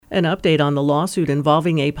An update on the lawsuit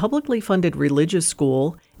involving a publicly funded religious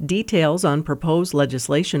school, details on proposed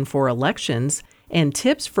legislation for elections, and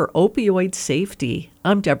tips for opioid safety.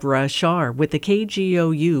 I'm Deborah Ashar with the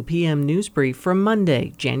KGOU PM NewsBrief from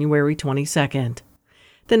Monday, January 22nd.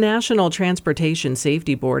 The National Transportation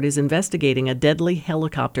Safety Board is investigating a deadly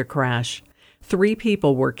helicopter crash. 3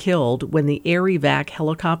 people were killed when the Air Evac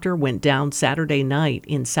helicopter went down Saturday night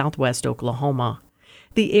in southwest Oklahoma.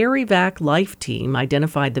 The Air Evac Life Team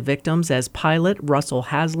identified the victims as pilot Russell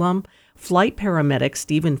Haslam, flight paramedic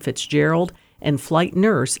Stephen Fitzgerald, and flight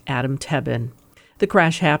nurse Adam Tebben. The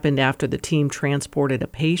crash happened after the team transported a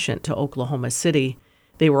patient to Oklahoma City.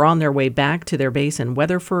 They were on their way back to their base in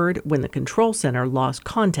Weatherford when the control center lost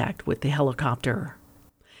contact with the helicopter.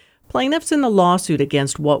 Plaintiffs in the lawsuit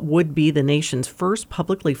against what would be the nation's first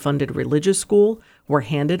publicly funded religious school were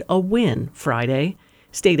handed a win Friday.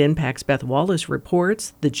 State Impact's Beth Wallace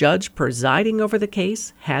reports the judge presiding over the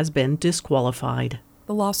case has been disqualified.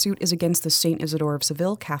 The lawsuit is against the St. Isidore of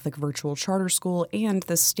Seville Catholic Virtual Charter School and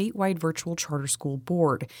the statewide Virtual Charter School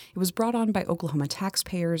Board. It was brought on by Oklahoma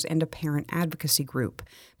taxpayers and a parent advocacy group.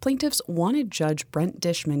 Plaintiffs wanted Judge Brent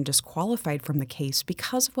Dishman disqualified from the case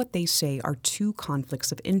because of what they say are 2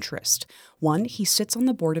 conflicts of interest. One, he sits on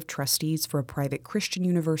the board of trustees for a private Christian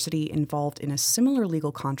university involved in a similar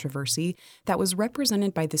legal controversy that was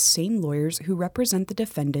represented by the same lawyers who represent the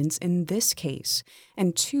defendants in this case.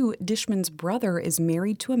 And 2, Dishman's brother is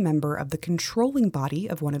married to a member of the controlling body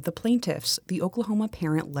of one of the plaintiffs, the Oklahoma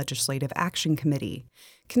Parent Legislative Action Committee.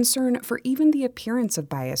 Concern for even the appearance of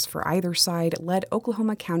bias for either side led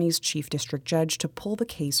Oklahoma County's chief district judge to pull the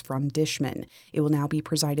case from Dishman. It will now be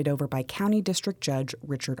presided over by County District Judge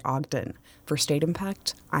Richard Ogden. For State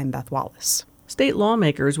Impact, I'm Beth Wallace. State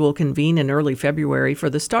lawmakers will convene in early February for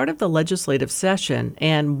the start of the legislative session,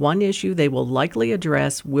 and one issue they will likely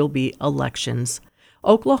address will be elections.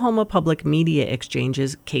 Oklahoma Public Media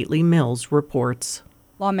Exchange's Caitlin Mills reports.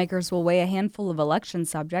 Lawmakers will weigh a handful of election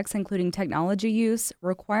subjects, including technology use,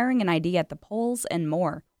 requiring an ID at the polls, and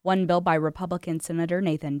more. One bill by Republican Senator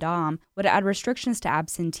Nathan Dahm would add restrictions to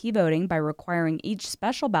absentee voting by requiring each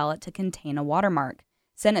special ballot to contain a watermark.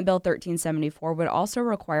 Senate Bill 1374 would also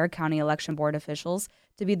require county election board officials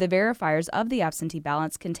to be the verifiers of the absentee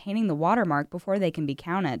ballots containing the watermark before they can be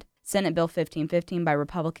counted. Senate Bill 1515 by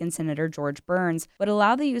Republican Senator George Burns would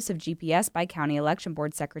allow the use of GPS by county election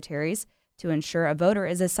board secretaries to ensure a voter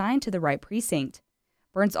is assigned to the right precinct.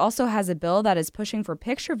 Burns also has a bill that is pushing for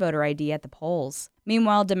picture voter ID at the polls.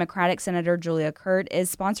 Meanwhile, Democratic Senator Julia Curt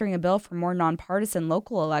is sponsoring a bill for more nonpartisan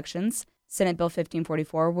local elections. Senate Bill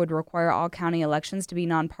 1544 would require all county elections to be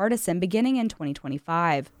nonpartisan beginning in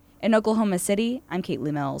 2025. In Oklahoma City, I'm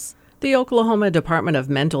Caitlin Mills. The Oklahoma Department of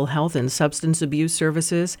Mental Health and Substance Abuse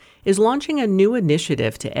Services is launching a new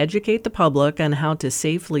initiative to educate the public on how to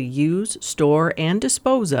safely use, store, and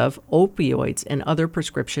dispose of opioids and other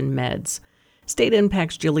prescription meds. State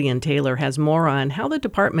Impact's Jillian Taylor has more on how the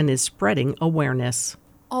department is spreading awareness.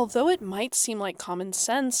 Although it might seem like common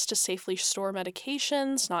sense to safely store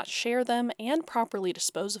medications, not share them, and properly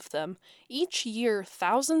dispose of them, each year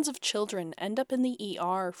thousands of children end up in the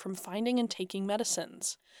ER from finding and taking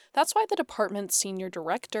medicines. That's why the department's Senior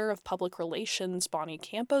Director of Public Relations, Bonnie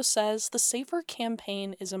Campo, says the Safer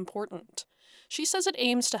campaign is important. She says it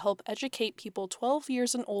aims to help educate people 12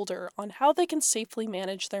 years and older on how they can safely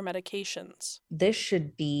manage their medications. This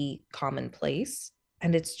should be commonplace.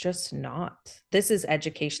 And it's just not. This is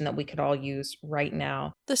education that we could all use right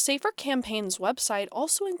now. The Safer Campaign's website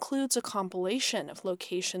also includes a compilation of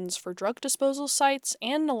locations for drug disposal sites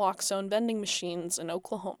and naloxone vending machines in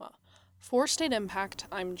Oklahoma. For State Impact,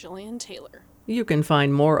 I'm Jillian Taylor. You can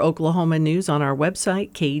find more Oklahoma news on our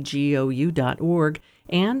website, kgou.org,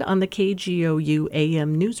 and on the KGOU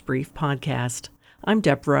AM NewsBrief podcast. I'm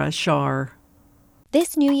Deborah Ashar.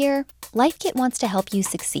 This new year, Life Kit wants to help you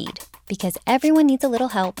succeed, because everyone needs a little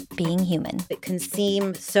help being human. It can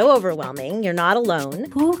seem so overwhelming. You're not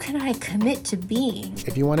alone. Who can I commit to being?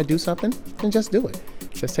 If you want to do something, then just do it.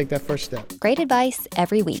 Just take that first step. Great advice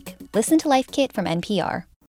every week. Listen to Life Kit from NPR.